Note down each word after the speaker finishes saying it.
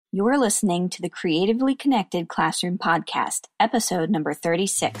You're listening to the Creatively Connected Classroom Podcast, episode number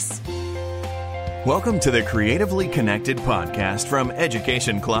 36. Welcome to the Creatively Connected Podcast from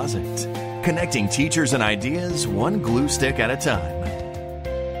Education Closet, connecting teachers and ideas one glue stick at a time.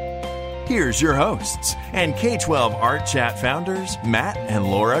 Here's your hosts and K-12 Art Chat founders, Matt and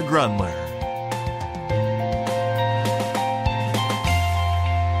Laura Grundler.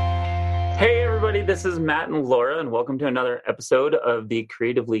 Hey everybody, this is Matt and Laura, and welcome to another episode of the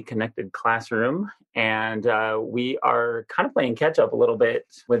Creatively Connected Classroom. And we are kind of playing catch up a little bit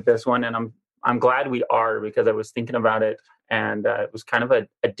with this one, and I'm glad we are, because I was thinking about it, and it was kind of a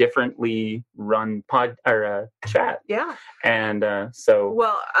differently run chat. Yeah. And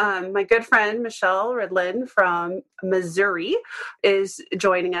my good friend Michelle Ridlin from Missouri is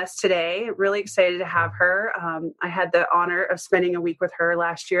joining us today. Really excited to have her. I had the honor of spending a week with her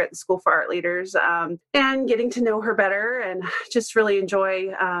last year at the School for Art Leaders and getting to know her better, and just really enjoy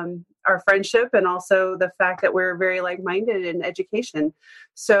our friendship, and also the fact that we're very like-minded in education.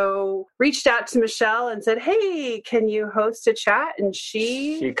 So reached out to Michelle and said, hey, can you host a chat? And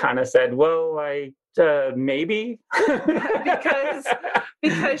she kind of said, well, maybe.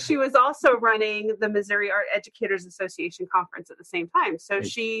 because she was also running the Missouri Art Educators Association conference at the same time. So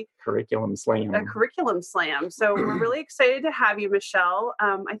Curriculum Slam. So we're really excited to have you, Michelle.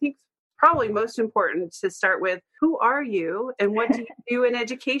 I think probably most important to start with, who are you and what do you do in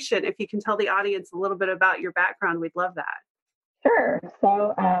education? If you can tell the audience a little bit about your background, we'd love that. Sure.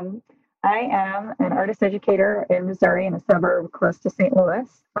 So I am an artist educator in Missouri, in a suburb close to St. Louis.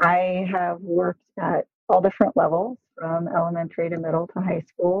 I have worked at all different levels, from elementary to middle to high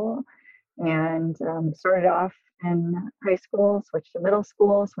school, and started off in high school, switched to middle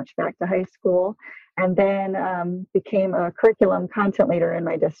school, switched back to high school, and then became a curriculum content leader in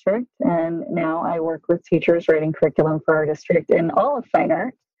my district. And now I work with teachers writing curriculum for our district in all of fine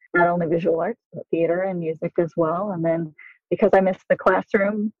arts, not only visual arts, but theater and music as well. And then because I miss the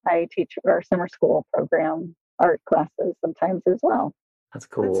classroom, I teach our summer school program art classes sometimes as well. That's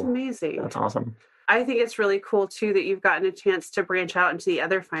cool. That's amazing. That's awesome. I think it's really cool, too, that you've gotten a chance to branch out into the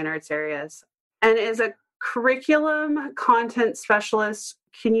other fine arts areas. And as a curriculum content specialist,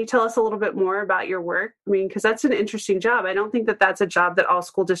 can you tell us a little bit more about your work? I mean, because that's an interesting job. I don't think that that's a job that all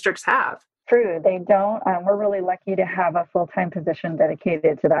school districts have. True, they don't. We're really lucky to have a full-time position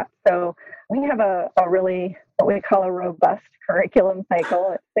dedicated to that. So we have a really, what we call a robust curriculum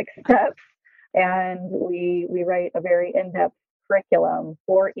cycle. It's 6 steps, and we write a very in-depth curriculum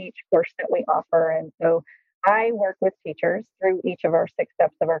for each course that we offer. And so I work with teachers through each of our 6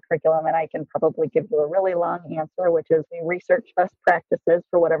 steps of our curriculum, and I can probably give you a really long answer, which is we research best practices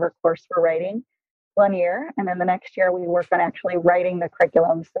for whatever course we're writing 1 year, and then the next year we work on actually writing the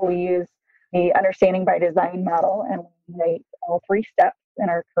curriculum. So we use the Understanding by Design model, and we write all 3 steps in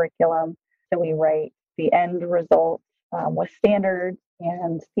our curriculum. So we write the end result with standards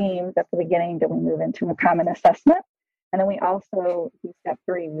and themes at the beginning. Then we move into a common assessment. And then we also do step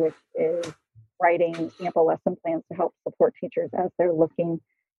 3, which is writing sample lesson plans to help support teachers as they're looking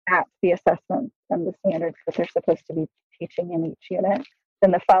at the assessments and the standards that they're supposed to be teaching in each unit.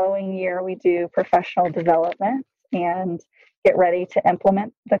 Then the following year, we do professional development and get ready to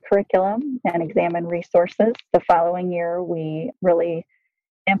implement the curriculum and examine resources. The following year, we really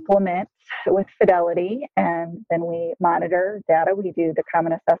implement with fidelity, and then we monitor data. We do the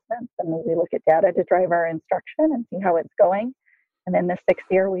common assessments, and we look at data to drive our instruction and see how it's going. And then the 6th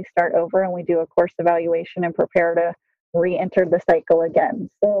year, we start over and we do a course evaluation and prepare to re-enter the cycle again.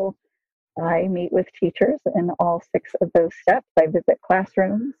 So I meet with teachers in all 6 of those steps. I visit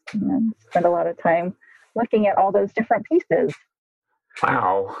classrooms and spend a lot of time looking at all those different pieces.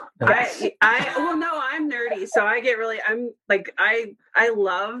 Wow. I'm nerdy. So I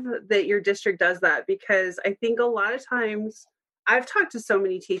love that your district does that, because I think a lot of times I've talked to so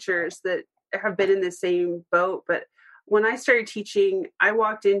many teachers that have been in the same boat, but when I started teaching, I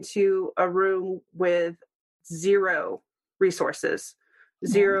walked into a room with 0 resources,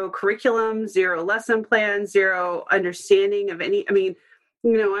 0 curriculum, 0 lesson plan, 0 understanding of any. I mean,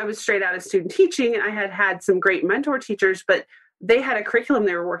 I was straight out of student teaching, and I had some great mentor teachers, but they had a curriculum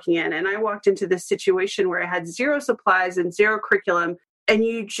they were working in. And I walked into this situation where I had 0 supplies and 0 curriculum, and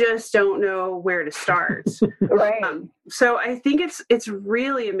you just don't know where to start. Right. So I think it's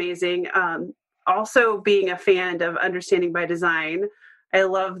really amazing. Also, being a fan of Understanding by Design, I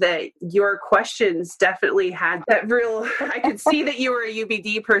love that your questions definitely had that real, I could see that you were a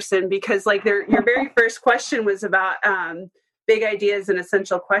UBD person, because your very first question was about big ideas and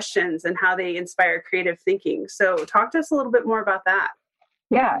essential questions and how they inspire creative thinking. So talk to us a little bit more about that.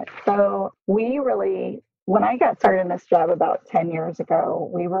 Yeah, so we really when I got started in this job about 10 years ago,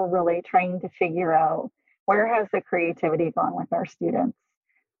 we were really trying to figure out where has the creativity gone with our students.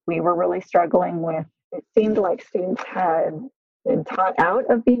 We were really struggling with, it seemed like students had been taught out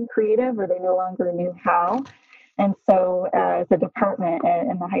of being creative or they no longer knew how. And so as a department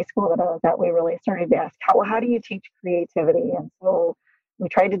in the high school that I was at, we really started to ask, how do you teach creativity? And so we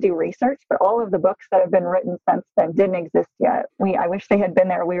tried to do research, but all of the books that have been written since then didn't exist yet. I wish they had been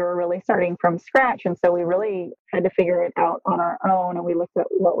there. We were really starting from scratch. And so we really had to figure it out on our own. And we looked at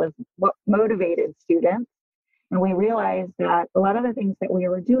what motivated students. And we realized that a lot of the things that we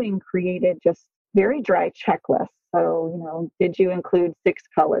were doing created just very dry checklists. So, did you include 6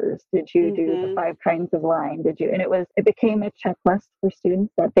 colors? Did you do the 5 kinds of line? And it became a checklist for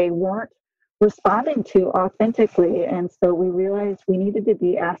students that they weren't responding to authentically. And so we realized we needed to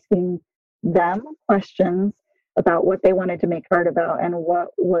be asking them questions about what they wanted to make art about and what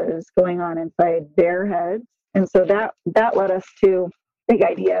was going on inside their heads. And so that led us to big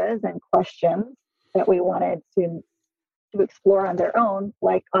ideas and questions that we wanted students to explore on their own,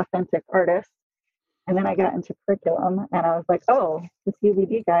 like authentic artists. And then I got into curriculum and I was like, oh, this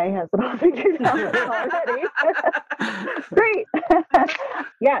UBD guy has it all figured out already. Great.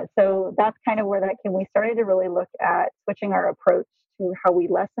 Yeah, so that's kind of where that came. We started to really look at switching our approach to how we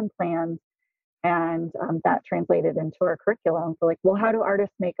lesson plan, and that translated into our curriculum. So how do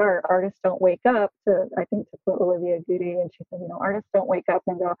artists make art? Artists don't wake up to quote Olivia Goody, and she said, artists don't wake up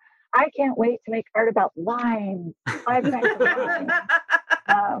and go, I can't wait to make art about lines, 5 kinds of lines.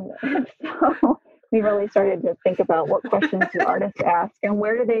 And so we really started to think about what questions do artists ask and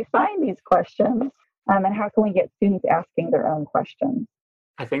where do they find these questions, and how can we get students asking their own questions.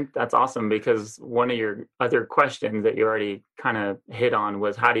 I think that's awesome, because one of your other questions that you already kind of hit on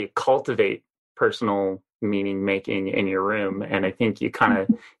was, how do you cultivate personal meaning making in your room? And I think you kind of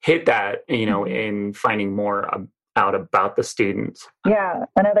hit that, in finding more out about the students. Yeah,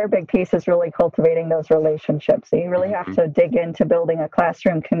 another big piece is really cultivating those relationships. So you really have to dig into building a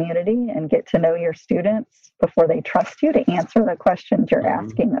classroom community and get to know your students before they trust you to answer the questions you're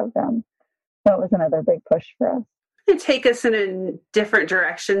asking of them. So it was another big push for us. To take us in a different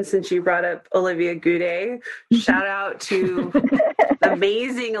direction, since you brought up Olivia Goudet. Shout out to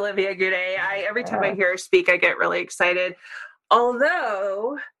amazing Olivia Goudet. Every time I hear her speak, I get really excited.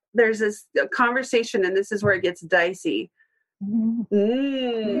 Although there's this conversation, and this is where it gets dicey. So,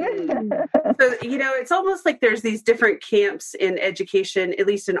 it's almost like there's these different camps in education, at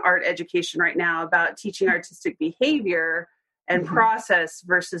least in art education right now, about teaching artistic behavior and process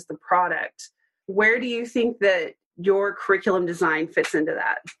versus the product. Where do you think that your curriculum design fits into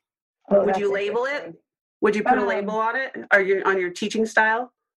that? Would you label it? Would you put a label on it? Are you on your teaching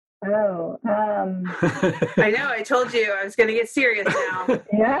style? I know, I told you I was going to get serious now.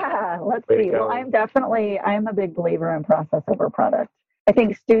 Yeah, let's see. Well, I'm a big believer in process over product. I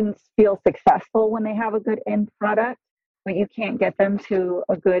think students feel successful when they have a good end product, but you can't get them to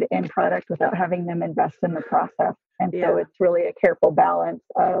a good end product without having them invest in the process. And so it's really a careful balance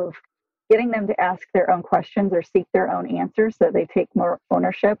of getting them to ask their own questions or seek their own answers so they take more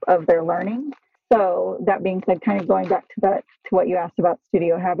ownership of their learning. So that being said, kind of going back to what you asked about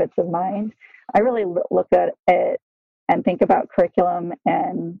studio habits of mind, I really look at it and think about curriculum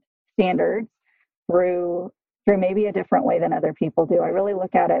and standards through maybe a different way than other people do. I really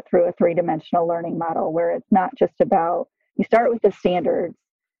look at it through a 3-dimensional learning model where it's not just about, you start with the standards,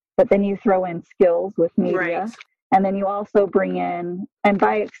 but then you throw in skills with media. Right. And then you also bring in, and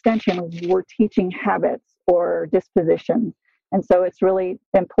by extension, we're teaching habits or dispositions. And so it's really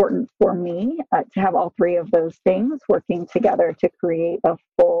important for me to have all 3 of those things working together to create a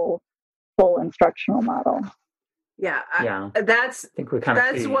full instructional model. Yeah. That's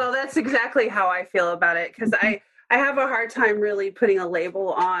exactly how I feel about it. Because I have a hard time really putting a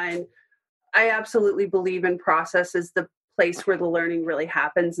label on. I absolutely believe in process as the place where the learning really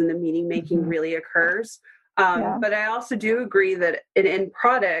happens and the meaning making really occurs. But I also do agree that an end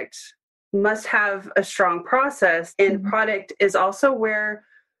product must have a strong process. And product is also where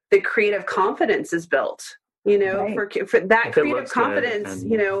the creative confidence is built. For that creative confidence,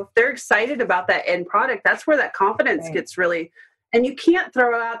 if they're excited about that end product, that's where that confidence gets really. And you can't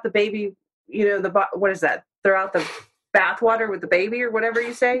throw out the baby, what is that? Throw out the bathwater with the baby or whatever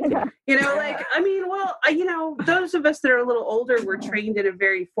you say. Those of us that are a little older were trained in a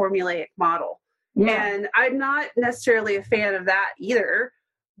very formulaic model. Yeah. And I'm not necessarily a fan of that either.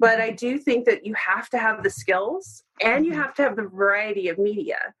 But I do think that you have to have the skills and you have to have the variety of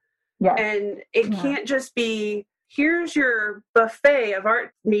media. Yes. And it can't just be, here's your buffet of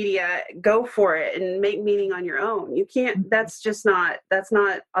art media, go for it and make meaning on your own. You can't, that's not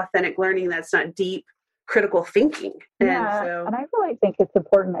authentic learning. That's not deep critical thinking. And I really think it's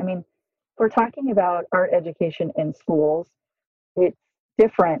important. I mean, if we're talking about art education in schools, it's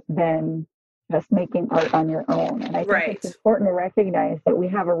different than just making art on your own. And I think it's important to recognize that we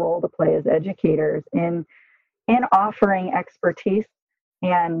have a role to play as educators in offering expertise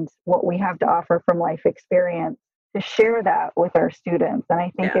and what we have to offer from life experience to share that with our students. And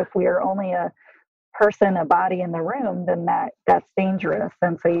I think if we are only a person, a body in the room, then that's dangerous.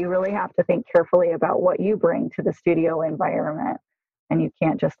 And so you really have to think carefully about what you bring to the studio environment. And you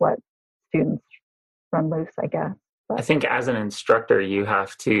can't just let students run loose, I guess. But I think as an instructor, you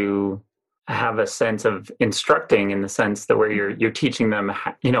have to have a sense of instructing in the sense that where you're teaching them,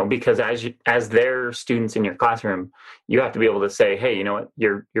 because as their students in your classroom, you have to be able to say, hey, you know what,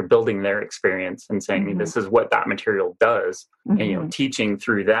 you're building their experience and saying this is what that material does, and teaching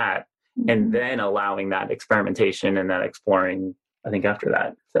through that, and then allowing that experimentation and that exploring, I think, after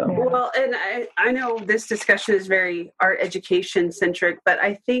that. So well, and I know this discussion is very art education centric, but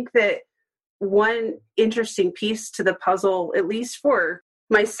I think that one interesting piece to the puzzle, at least for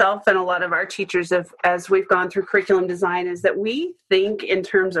myself and a lot of our teachers as we've gone through curriculum design, is that we think in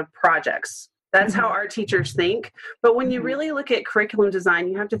terms of projects. That's how our teachers think. But when you really look at curriculum design,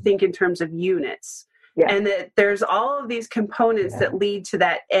 you have to think in terms of units. And that there's all of these components that lead to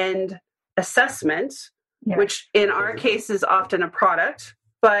that end assessment, which in our case is often a product,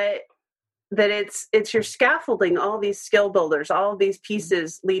 but that it's your scaffolding, all these skill builders, all of these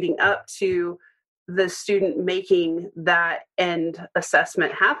pieces leading up to the student making that end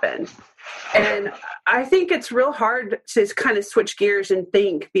assessment happen. And I think it's real hard to kind of switch gears and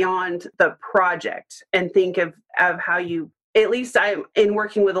think beyond the project and think of how you, at least I'm in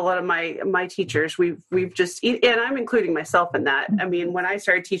working with a lot of my teachers, we've just, and I'm including myself in that. I mean, when I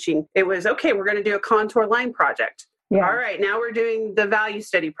started teaching, it was, okay, we're going to do a contour line project. All right, now we're doing the value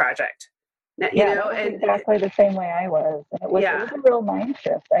study project. And exactly the same way I was. And it was a real mind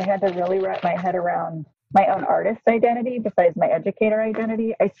shift. I had to really wrap my head around my own artist identity besides my educator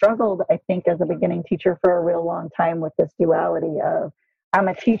identity. I struggled, I think, as a beginning teacher for a real long time with this duality of I'm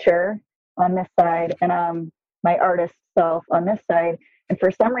a teacher on this side and I'm my artist self on this side. And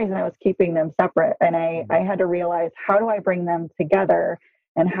for some reason, I was keeping them separate. And I had to realize, how do I bring them together?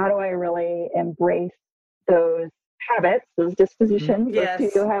 And how do I really embrace those habits, those dispositions, those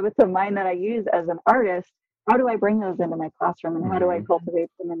studio habits of mine that I use as an artist? How do I bring those into my classroom, and how do I cultivate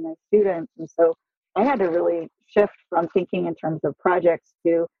them in my students? And so I had to really shift from thinking in terms of projects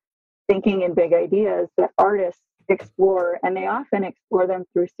to thinking in big ideas that artists explore, and they often explore them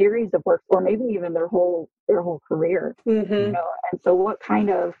through series of works, or maybe even their whole career. And so what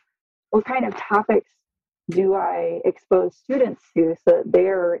kind of topics do I expose students to so that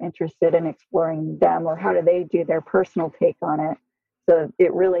they're interested in exploring them, or how do they do their personal take on it? So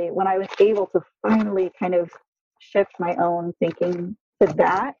it really, when I was able to finally kind of shift my own thinking to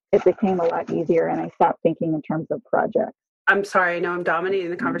that, it became a lot easier, and I stopped thinking in terms of projects. I'm sorry, I know I'm dominating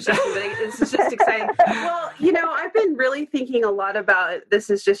the conversation, but this is just exciting. Well, I've been really thinking a lot about, this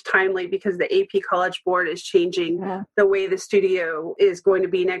is just timely because the AP College Board is changing the way the studio is going to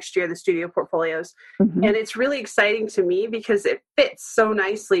be next year, the studio portfolios. And it's really exciting to me because it fits so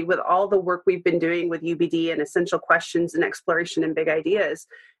nicely with all the work we've been doing with UBD and essential questions and exploration and big ideas.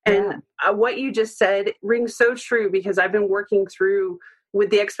 And what you just said rings so true, because I've been working through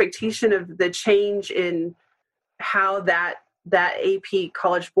with the expectation of the change in how that AP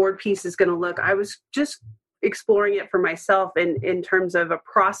College Board piece is going to look. I was just exploring it for myself in terms of a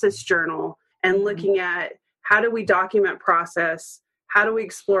process journal and looking at how do we document process, how do we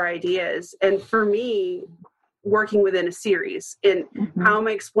explore ideas, and for me, working within a series, and how am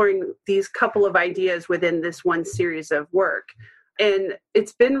I exploring these couple of ideas within this one series of work. And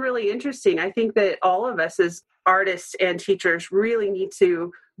it's been really interesting. I think that all of us as artists and teachers really need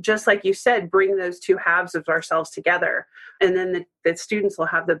to, just like you said, bring those two halves of ourselves together. And then the students will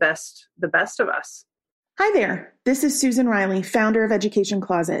have the best of us. Hi there. This is Susan Riley, founder of Education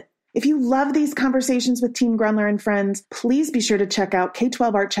Closet. If you love these conversations with Team Grundler and friends, please be sure to check out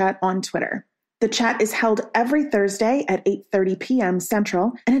K-12 Art Chat on Twitter. The chat is held every Thursday at 8:30 p.m.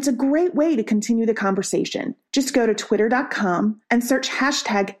 Central, and it's a great way to continue the conversation. Just go to twitter.com and search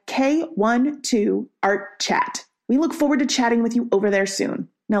hashtag K12ArtChat. We look forward to chatting with you over there soon.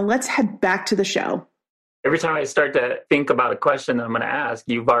 Now let's head back to the show. Every time I start to think about a question that I'm going to ask,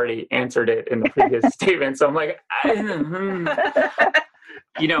 you've already answered it in the previous statement. So I'm like, I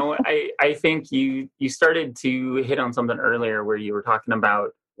think you started to hit on something earlier where you were talking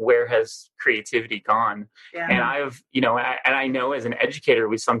about where has creativity gone? And I know as an educator,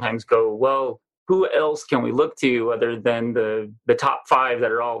 we sometimes go, well, who else can we look to other than the top 5 that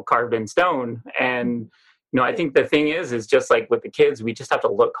are all carved in stone? And I think the thing is just like with the kids, we just have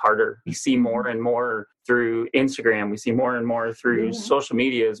to look harder. We see more and more through Instagram. We see more and more through social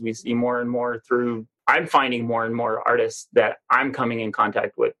medias. We see more and more through, I'm finding more and more artists that I'm coming in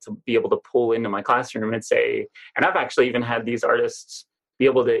contact with to be able to pull into my classroom and say, and I've actually even had these artists be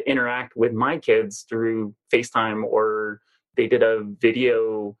able to interact with my kids through FaceTime, or they did a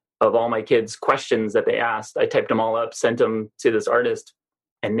video of all my kids' questions that they asked. I typed them all up, sent them to this artist,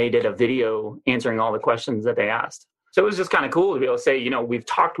 and they did a video answering all the questions that they asked. So it was just kind of cool to be able to say, we've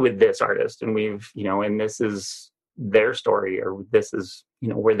talked with this artist and we've, and this is their story, or this is,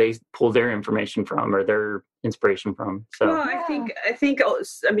 where they pull their information from or their inspiration from. So, well, I think,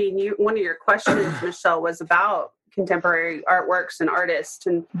 one of your questions, Michelle, was about contemporary artworks and artists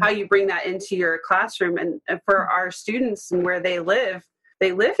and how you bring that into your classroom. And for our students and where they live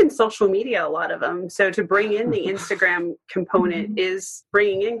in social media, a lot of them. So to bring in the Instagram component is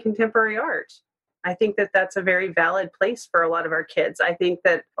bringing in contemporary art. I think that that's a very valid place for a lot of our kids. I think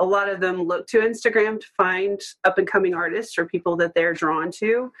that a lot of them look to Instagram to find up and coming artists or people that they're drawn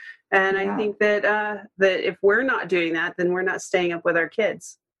to. And I think that that if we're not doing that, then we're not staying up with our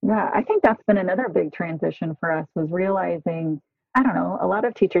kids. Yeah, I think that's been another big transition for us, was realizing, a lot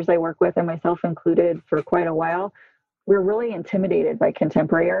of teachers I work with, and myself included for quite a while, we're really intimidated by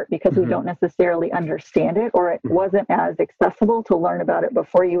contemporary art because we don't necessarily understand it, or it wasn't as accessible to learn about it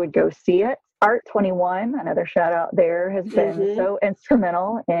before you would go see it. Art 21, another shout out there, has been so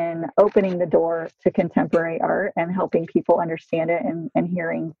instrumental in opening the door to contemporary art and helping people understand it and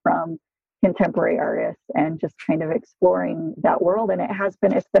hearing from contemporary artists and just kind of exploring that world. And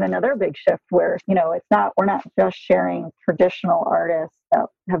it's been another big shift where, we're not just sharing traditional artists that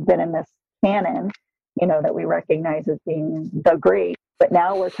have been in this canon, that we recognize as being the great, but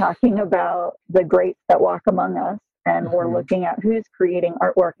now we're talking about the greats that walk among us, and we're looking at who's creating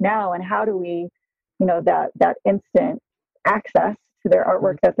artwork now and how do we, that instant access to their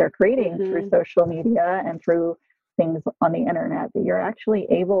artwork that they're creating through social media and through things on the internet, that you're actually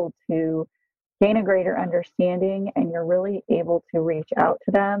able to gain a greater understanding and you're really able to reach out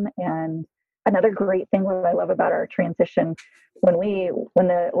to them. And another great thing what I love about our transition, when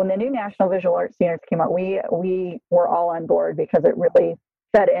the new National Visual Arts Standards came out, we were all on board because it really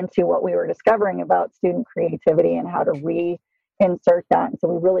fed into what we were discovering about student creativity and how to reinsert that. And so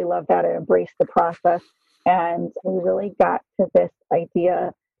we really loved that and embraced the process. And we really got to this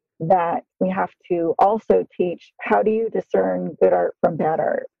idea that we have to also teach, how do you discern good art from bad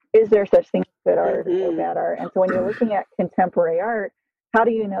art? Is there such thing as good art or bad art? And so when you're looking at contemporary art, how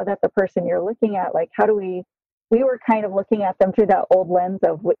do you know that the person you're looking at, we were kind of looking at them through that old lens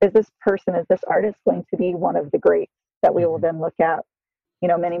of, is this artist going to be one of the greats that we will then look at,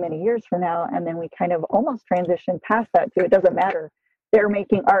 many, many years from now? And then we kind of almost transitioned past that to, it doesn't matter. They're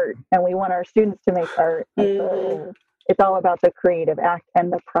making art and we want our students to make art. And so it's all about the creative act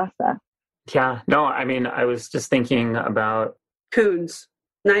and the process. Yeah, no, I was just thinking about Koons,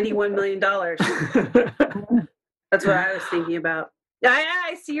 $91 million. That's what I was thinking about. Yeah,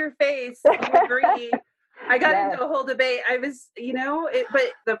 I see your face. I agree. I got into a whole debate. I was,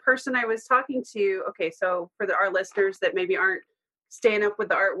 but the person I was talking to, okay, so for our listeners that maybe aren't staying up with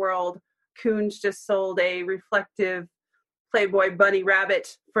the art world, Koons just sold a reflective Playboy bunny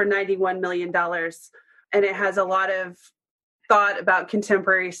rabbit for $91 million. And it has a lot of thought about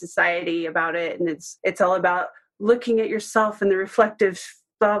contemporary society about it. And it's all about looking at yourself in the reflective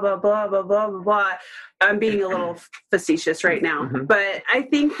blah, blah, blah, blah, blah, blah, blah. I'm being a little facetious right now, but I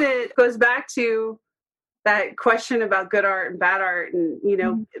think that it goes back to that question about good art and bad art. And,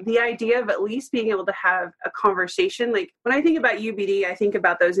 the idea of at least being able to have a conversation. Like when I think about UBD, I think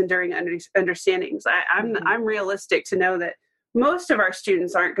about those enduring understandings. I'm realistic to know that most of our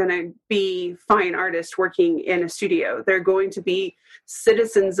students aren't going to be fine artists working in a studio. They're going to be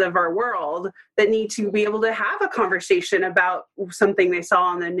citizens of our world that need to be able to have a conversation about something they saw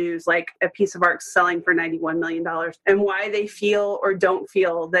on the news, like a piece of art selling for $91 million, and why they feel or don't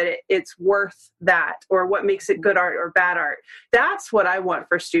feel that it's worth that, or what makes it good art or bad art. That's what I want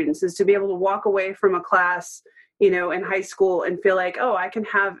for students, is to be able to walk away from a class in high school and feel like, oh, I can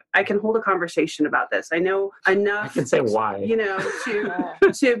hold a conversation about this. I know enough. I can say why,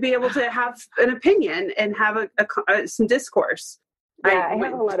 to be able to have an opinion and have some discourse. Yeah, I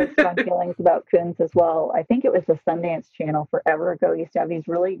have a lot of strong feelings about Koons as well. I think it was the Sundance Channel forever ago used to have this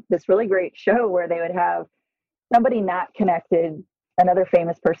really great show where they would have somebody not connected, another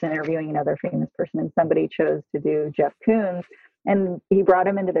famous person interviewing another famous person, and somebody chose to do Jeff Koons. And he brought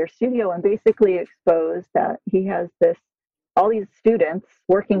him into their studio and basically exposed that he has this all these students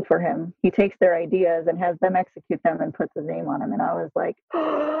working for him. He takes their ideas and has them execute them and puts his name on them. And I was like,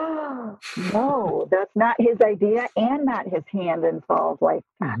 oh, no, that's not his idea and not his hand involved. Like,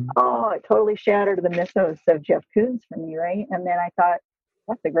 it totally shattered the mythos of Jeff Koons for me, right? And then I thought,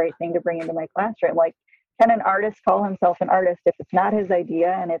 that's a great thing to bring into my classroom. Like, can an artist call himself an artist if it's not his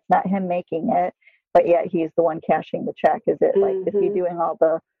idea and it's not him making it, but yet he's the one cashing the check? Is it like, is he doing all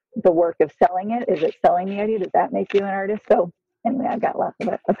the work of selling it? Is it selling the idea? Does that make you an artist? So anyway, I've got lots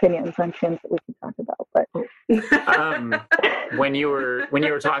of opinions on Koons that we can talk about. But when you were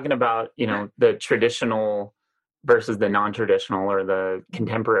talking about, the traditional versus the non-traditional or the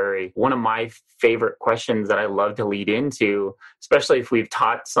contemporary, one of my favorite questions that I love to lead into, especially if we've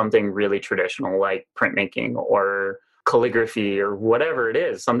taught something really traditional like printmaking or calligraphy or whatever it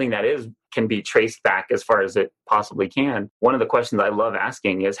is, something that can be traced back as far as it possibly can. One of the questions I love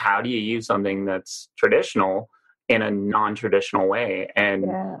asking is, how do you use something that's traditional in a non-traditional way? And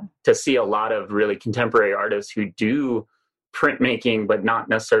to see a lot of really contemporary artists who do printmaking, but not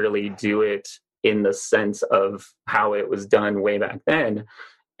necessarily do it in the sense of how it was done way back then.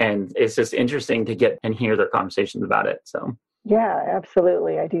 And it's just interesting to get and hear their conversations about it. So yeah,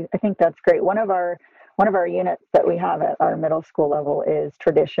 absolutely. I think that's great. One of our units that we have at our middle school level is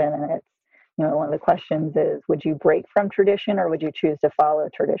tradition. And it's, one of the questions is, would you break from tradition or would you choose to follow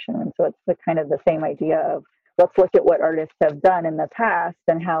tradition? And so it's the same idea of, let's look at what artists have done in the past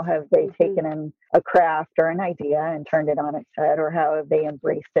and how have they taken in a craft or an idea and turned it on its head, or how have they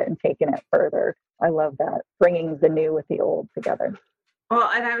embraced it and taken it further. I love that, bringing the new with the old together.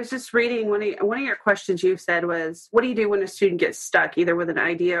 Well, and I was just reading one of your questions you said was, what do you do when a student gets stuck either with an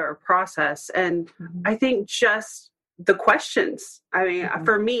idea or process? And I think just the questions. I mean,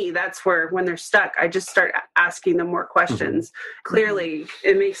 for me, that's where, when they're stuck, I just start asking them more questions. Clearly,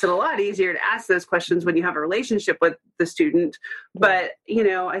 it makes it a lot easier to ask those questions when you have a relationship with the student. But,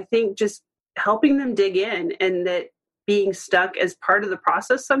 I think just helping them dig in, and that being stuck as part of the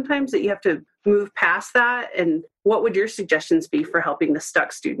process sometimes, that you have to move past that. And what would your suggestions be for helping the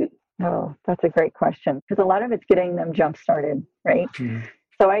stuck student? Oh, that's a great question, because a lot of it's getting them jump started, right?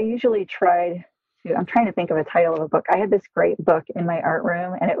 So I usually I'm trying to think of a title of a book. I had this great book in my art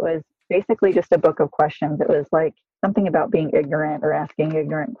room, and it was basically just a book of questions. It was like something about being ignorant or asking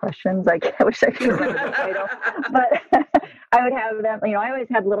ignorant questions. I wish I could remember the title, but I would have them, I always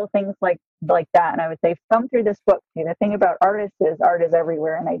had little things like that. And I would say, thumb through this book. The thing about artists is art is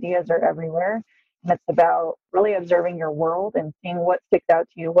everywhere and ideas are everywhere. And it's about really observing your world and seeing what sticks out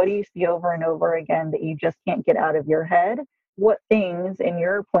to you. What do you see over and over again that you just can't get out of your head? What things in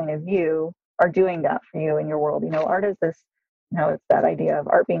your point of view are doing that for you in your world? Art is this, it's that idea of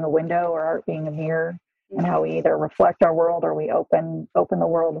art being a window or art being a mirror, and how we either reflect our world or we open the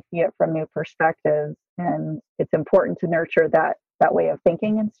world to see it from new perspectives. And it's important to nurture that way of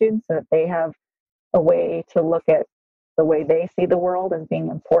thinking in students, so that they have a way to look at the way they see the world as being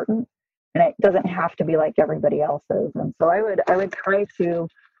important. And it doesn't have to be like everybody else's. And so I would try to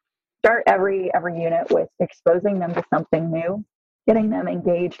start every unit with exposing them to something new, getting them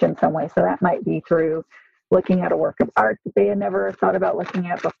engaged in some way. So that might be through looking at a work of art that they had never thought about looking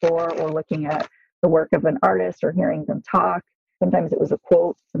at before, or looking at the work of an artist, or hearing them talk. Sometimes it was a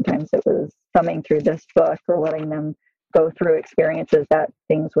quote, sometimes it was thumbing through this book, or letting them go through experiences that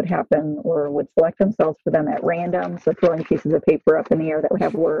things would happen or would select themselves for them at random. So throwing pieces of paper up in the air that would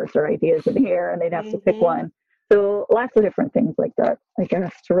have words or ideas in the air, and they'd have to pick one. So lots of different things like that, I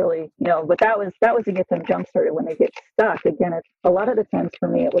guess, to really, but that was to get them jump started when they get stuck. Again, a lot of the times for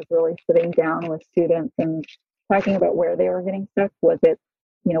me, it was really sitting down with students and talking about where they were getting stuck. Was it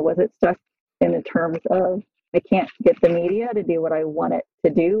stuck in the terms of, I can't get the media to do what I want it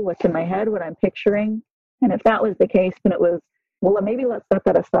to do, what's in my head, what I'm picturing? And if that was the case, then it was, well, maybe let's set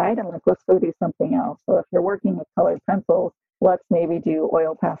that aside and let's go do something else. So if you're working with colored pencils, let's maybe do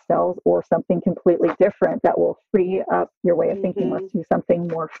oil pastels or something completely different that will free up your way of thinking. Let's do something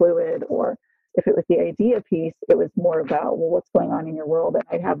more fluid. Or if it was the idea piece, it was more about, well, what's going on in your world? And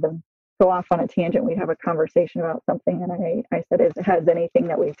I'd have them go off on a tangent. We'd have a conversation about something. And I said, has anything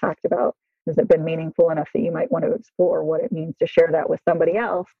that we've talked about, has it been meaningful enough that you might want to explore what it means to share that with somebody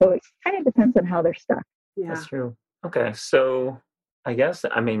else? So it kind of depends on how they're stuck. Yeah. That's true. Okay. So I guess,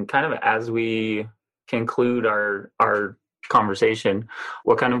 kind of as we conclude our conversation,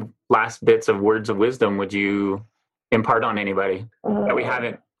 what kind of last bits of words of wisdom would you impart on anybody that we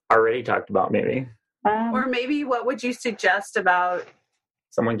haven't already talked about, maybe? Or maybe what would you suggest about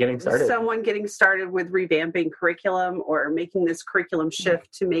someone getting started with revamping curriculum, or making this curriculum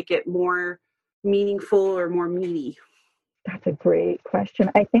shift to make it more meaningful or more meaty? That's a great question.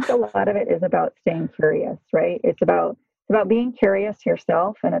 I think a lot of it is about staying curious, right? It's about about being curious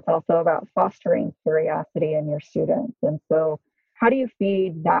yourself, and it's also about fostering curiosity in your students. And so how do you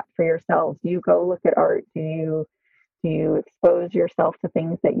feed that for yourselves? Do you go look at art? Do you expose yourself to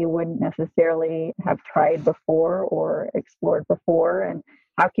things that you wouldn't necessarily have tried before or explored before? And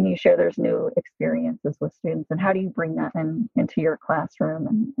how can you share those new experiences with students? And how do you bring that into your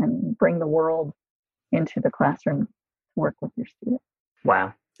classroom and bring the world into the classroom to work with your students?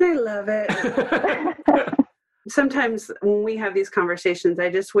 Wow. I love it. Sometimes when we have these conversations, I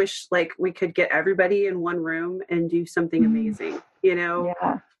just wish like we could get everybody in one room and do something amazing. You know,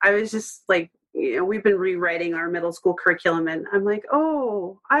 I was just like, you know, we've been rewriting our middle school curriculum, and I'm like,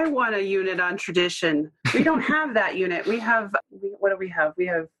 oh, I want a unit on tradition. We don't have that unit. What do we have? We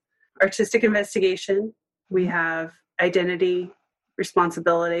have artistic investigation. We have identity,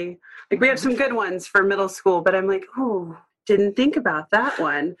 responsibility. Like we have some good ones for middle school, but I'm like, oh, didn't think about that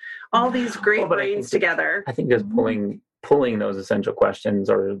one. All these great brains together. I think just pulling those essential questions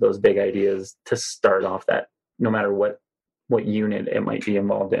or those big ideas to start off that, no matter what unit it might be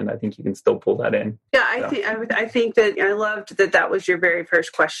involved in, I think you can still pull that in. Yeah, I think that I loved that was your very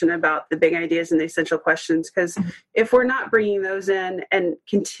first question about the big ideas and the essential questions, because if we're not bringing those in and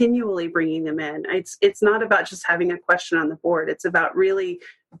continually bringing them in, it's not about just having a question on the board. It's about really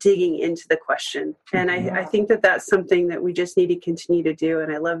digging into the question. And I think that that's something that we just need to continue to do.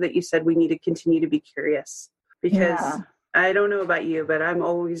 And I love that you said we need to continue to be curious, because I don't know about you, but I'm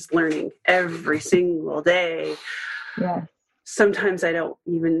always learning every single day. Yeah. Sometimes I don't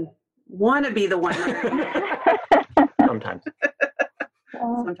even want to be the one learning. Sometimes.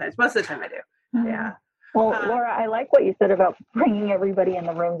 Most of the time I do. Yeah. Well, Laura, I like what you said about bringing everybody in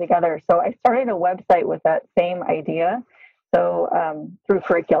the room together. So I started a website with that same idea. So through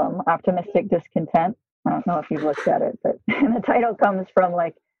curriculum, Optimistic Discontent. I don't know if you've looked at it, but the title comes from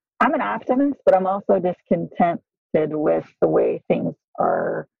like, I'm an optimist, but I'm also discontented with the way things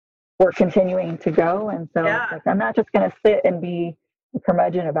we're continuing to go. And so like, I'm not just going to sit and be a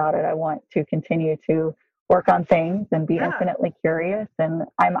curmudgeon about it. I want to continue to work on things and be infinitely curious. And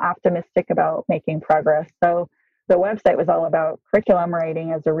I'm optimistic about making progress. So the website was all about curriculum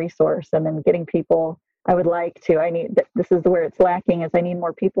writing as a resource, and then getting people. This is where it's lacking, is I need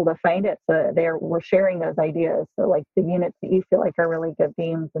more people to find it. So we're sharing those ideas. So like the units that you feel like are really good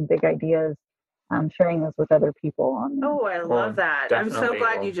themes and big ideas, sharing those with other people on there. Oh, I love that. I'm so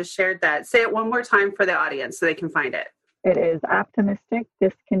glad you just shared that. Say it one more time for the audience so they can find it. It is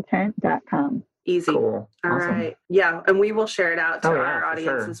optimisticdiscontent.com. Easy. Cool. All right. Yeah. And we will share it out to our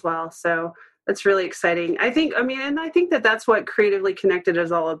audience as well. So that's really exciting. I think that that's what Creatively Connected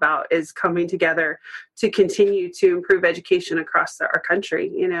is all about, is coming together to continue to improve education across our country,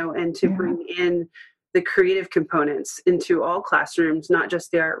 you know, and to bring in the creative components into all classrooms, not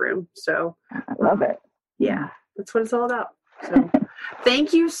just the art room. So I love it. Yeah, that's what it's all about. So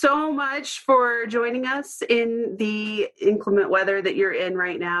thank you so much for joining us in the inclement weather that you're in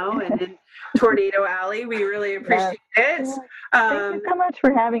right now and in Tornado Alley. We really appreciate it. Thank you so much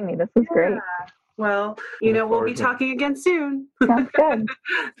for having me. This was great. Well, we'll be talking again soon. Sounds good.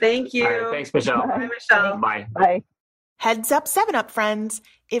 Thank you. All right, thanks, Michelle. Bye, Michelle. Bye. Bye. Heads up, 7-Up friends.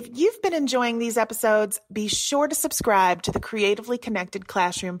 If you've been enjoying these episodes, be sure to subscribe to the Creatively Connected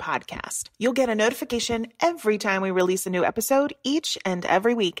Classroom podcast. You'll get a notification every time we release a new episode each and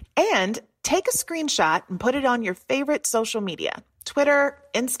every week. And take a screenshot and put it on your favorite social media. Twitter,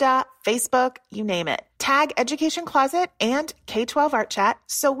 Insta, Facebook, you name it. Tag Education Closet and K-12 Art Chat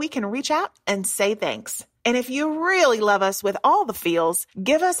so we can reach out and say thanks. And if you really love us with all the feels,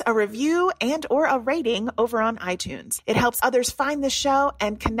 give us a review and or a rating over on iTunes. It helps others find the show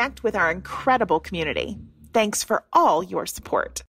and connect with our incredible community. Thanks for all your support.